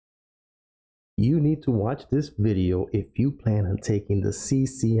You need to watch this video if you plan on taking the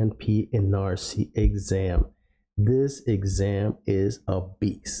CCNP ENARSI exam. This exam is a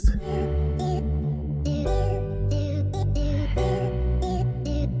beast.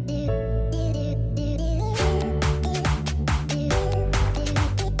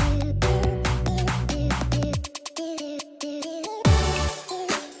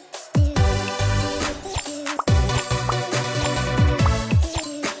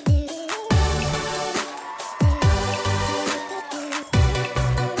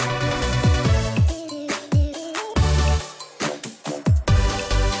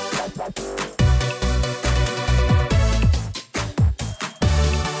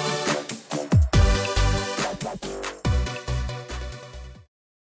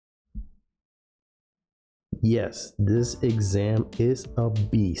 Yes, this exam is a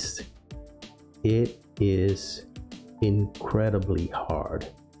beast. It is incredibly hard.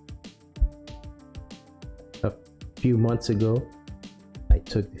 A few months ago, I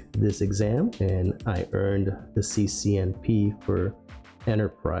took this exam and I earned the CCNP for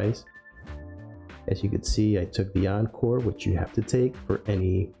Enterprise. As you can see, I took the Encore, which you have to take for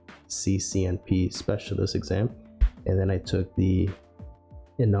any CCNP specialist exam, and then I took the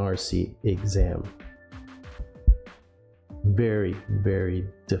ENARSI exam. Very, very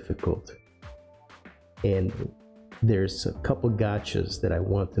difficult. And there's a couple gotchas that I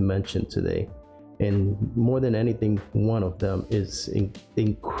want to mention today. And more than anything, one of them is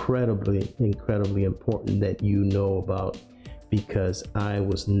incredibly important that you know about, because I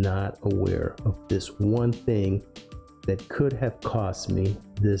was not aware of this one thing that could have cost me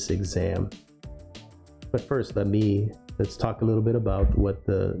this exam. But first, let's talk a little bit about what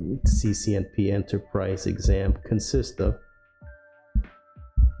the CCNP Enterprise exam consists of.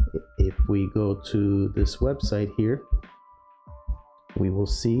 If we go to this website here, we will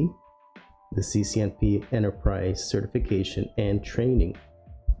see the CCNP Enterprise Certification and Training.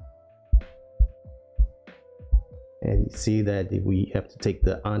 And you see that we have to take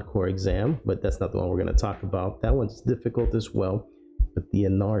the Encore exam, but that's not the one we're going to talk about. That one's difficult as well, but the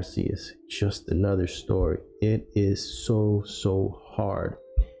ENARSI is just another story. It is so hard.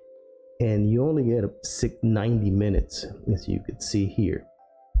 And you only get 90 minutes, as you could see here.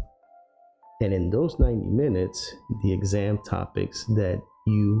 And in those 90 minutes, the exam topics that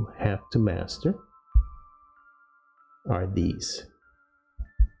you have to master are these.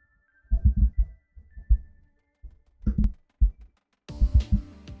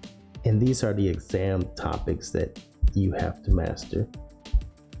 And these are the exam topics that you have to master.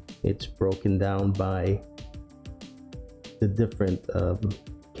 It's broken down by the different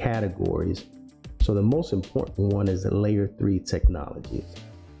categories. So the most important one is the layer 3 technologies.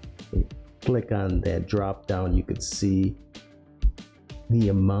 Click on that drop down, you could see the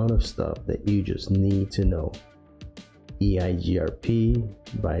amount of stuff that you just need to know. EIGRP,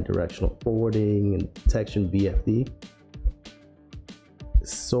 bidirectional forwarding and detection, BFD.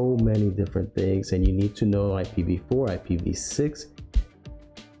 So many different things, and you need to know IPv4, IPv6.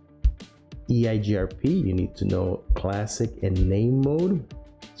 EIGRP, you need to know classic and name mode.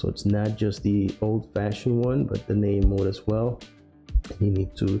 So it's not just the old-fashioned one, but the name mode as well. You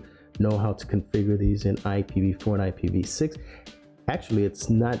need to know how to configure these in IPv4 and IPv6. Actually, it's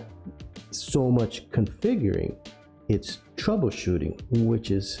not so much configuring, it's troubleshooting, which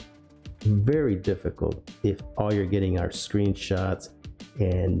is very difficult if all you're getting are screenshots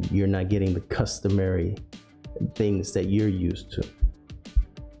and you're not getting the customary things that you're used to.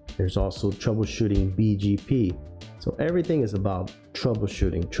 There's also troubleshooting BGP. So everything is about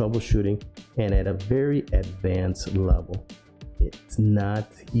troubleshooting, and at a very advanced level. It's not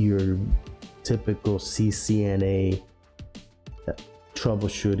your typical CCNA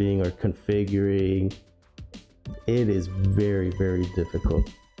troubleshooting or configuring. It is very difficult.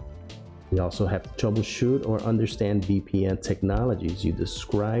 You also have to troubleshoot or understand VPN technologies. You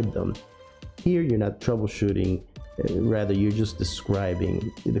describe them. Here you're not troubleshooting, rather you're just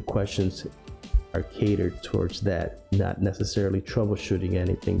describing. The questions are catered towards that, not necessarily troubleshooting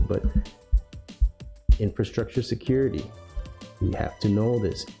anything. But infrastructure security, you have to know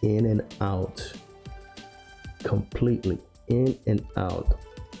this in and out, completely in and out.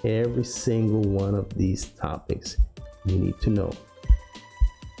 Every single one of these topics you need to know.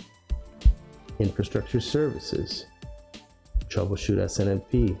 Infrastructure services, troubleshoot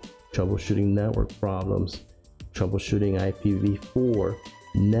SNMP, troubleshooting network problems, troubleshooting IPv4,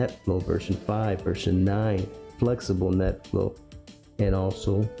 NetFlow version 5, version 9, flexible NetFlow, and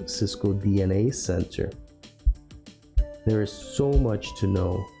also Cisco DNA Center. There is so much to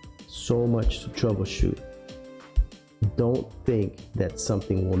know, so much to troubleshoot. Don't think that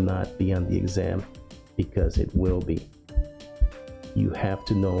something will not be on the exam, because it will be. You have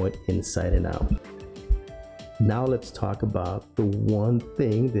to know it inside and out. Now let's talk about the one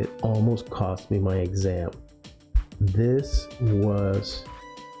thing that almost cost me my exam. This was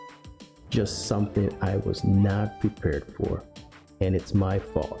just something I was not prepared for, and it's my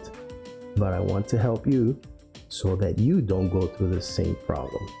fault. But I want to help you so that you don't go through the same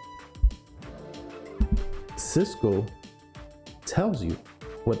problem. Cisco tells you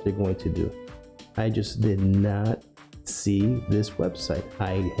what they're going to do. I just did not see this website.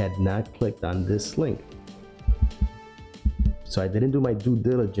 I had not clicked on this link. So I didn't do my due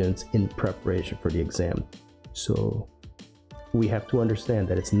diligence in preparation for the exam. So we have to understand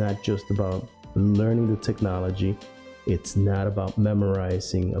that it's not just about learning the technology. It's not about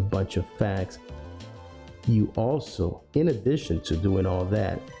memorizing a bunch of facts. You also, in addition to doing all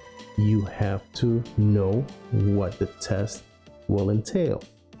that, you have to know what the test will entail,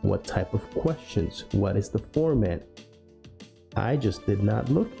 what type of questions, what is the format. I just did not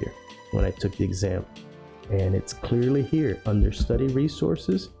look here when I took the exam, and it's clearly here under study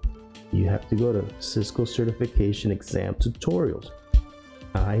resources. You have to go to Cisco certification exam tutorials.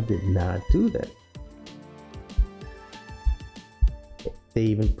 I did not do that. They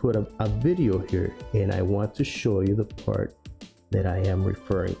even put a video here, and I want to show you the part that I am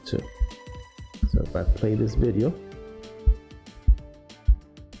referring to. So if I play this video.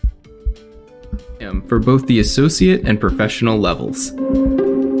 For both the associate and professional levels.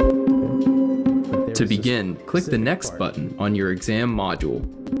 To begin, click the Next button on your exam module.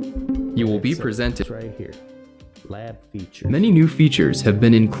 You will be presented right here. Lab features. Many new features have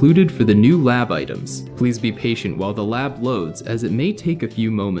been included for the new lab items. Please be patient while the lab loads, as it may take a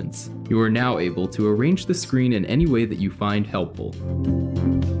few moments. You are now able to arrange the screen in any way that you find helpful.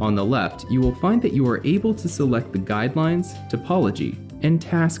 On the left, you will find that you are able to select the Guidelines, Topology, and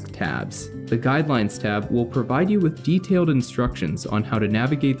Task tabs. The Guidelines tab will provide you with detailed instructions on how to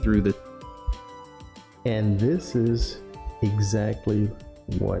navigate through the... And this is exactly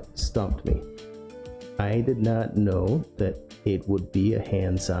what stumped me. I did not know that it would be a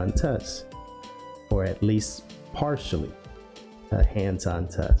hands-on test, or at least partially a hands-on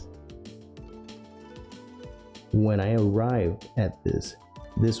test. When I arrived at this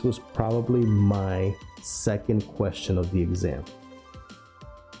was probably my second question of the exam.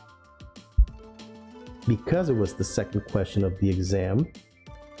 Because it was the second question of the exam,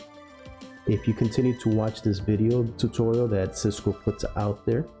 if you continue to watch this video tutorial that Cisco puts out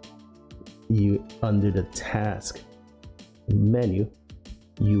there, you under the task menu,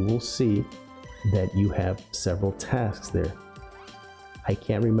 you will see that you have several tasks there. I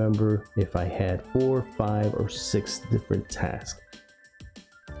can't remember if I had 4, 5, or 6 different tasks.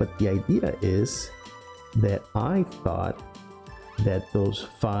 But the idea is that I thought that those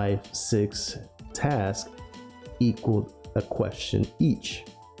 5, 6 tasks equaled a question each.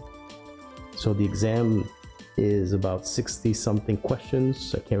 So the exam is about 60 something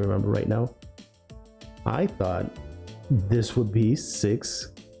questions. I can't remember right now. I thought this would be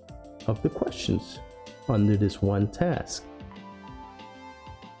 6 of the questions under this one task.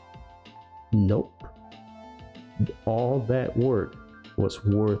 Nope. All that work was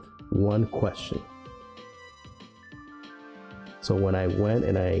worth one question. So when I went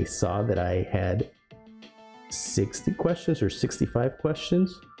and I saw that I had 60 questions or 65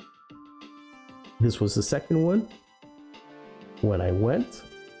 questions, this was the second one. When I went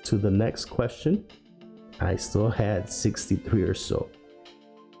to the next question, I still had 63 or so.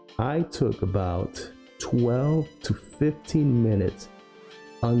 I took about 12 to 15 minutes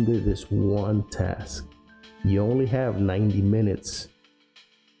under this one task. You only have 90 minutes.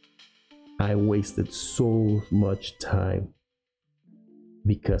 I wasted so much time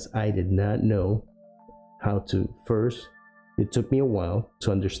because I did not know how to first. It took me a while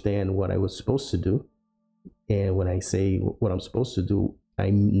to understand what I was supposed to do. And when I say what I'm supposed to do, I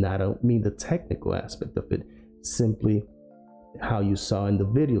don't mean the technical aspect of it, simply how you saw in the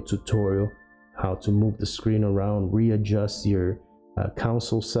video tutorial, how to move the screen around, readjust your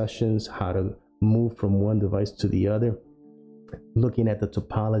console sessions, how to move from one device to the other, looking at the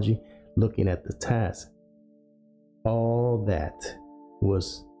topology, looking at the task. All that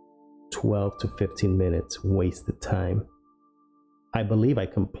was 12 to 15 minutes wasted time. I believe I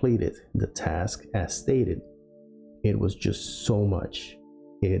completed the task as stated. It was just so much.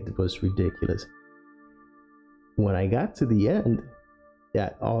 It was ridiculous. When I got to the end,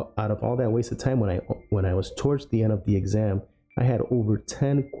 out of all that wasted time, when I was towards the end of the exam, I had over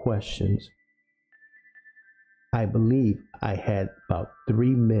 10 questions. I believe I had about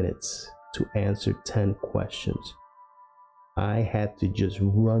 3 minutes to answer 10 questions. I had to just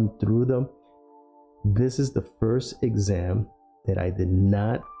run through them. This is the first exam that I did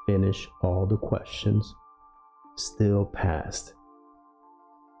not finish all the questions, still passed.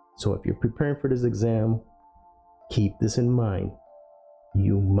 So if you're preparing for this exam, keep this in mind.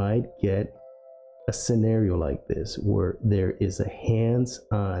 You might get a scenario like this where there is a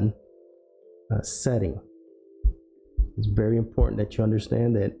hands-on setting. It's very important that you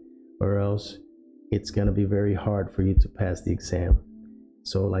understand that, or else it's going to be very hard for you to pass the exam.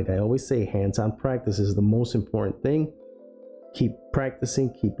 So like I always say, hands-on practice is the most important thing. Keep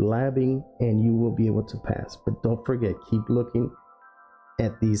practicing, keep labbing, and you will be able to pass. But don't forget, keep looking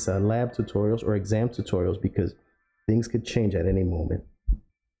at these lab tutorials or exam tutorials, because things could change at any moment.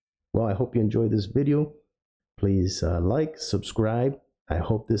 Well, I hope you enjoyed this video. Please like, subscribe. I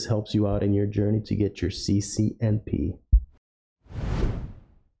hope this helps you out in your journey to get your CCNP.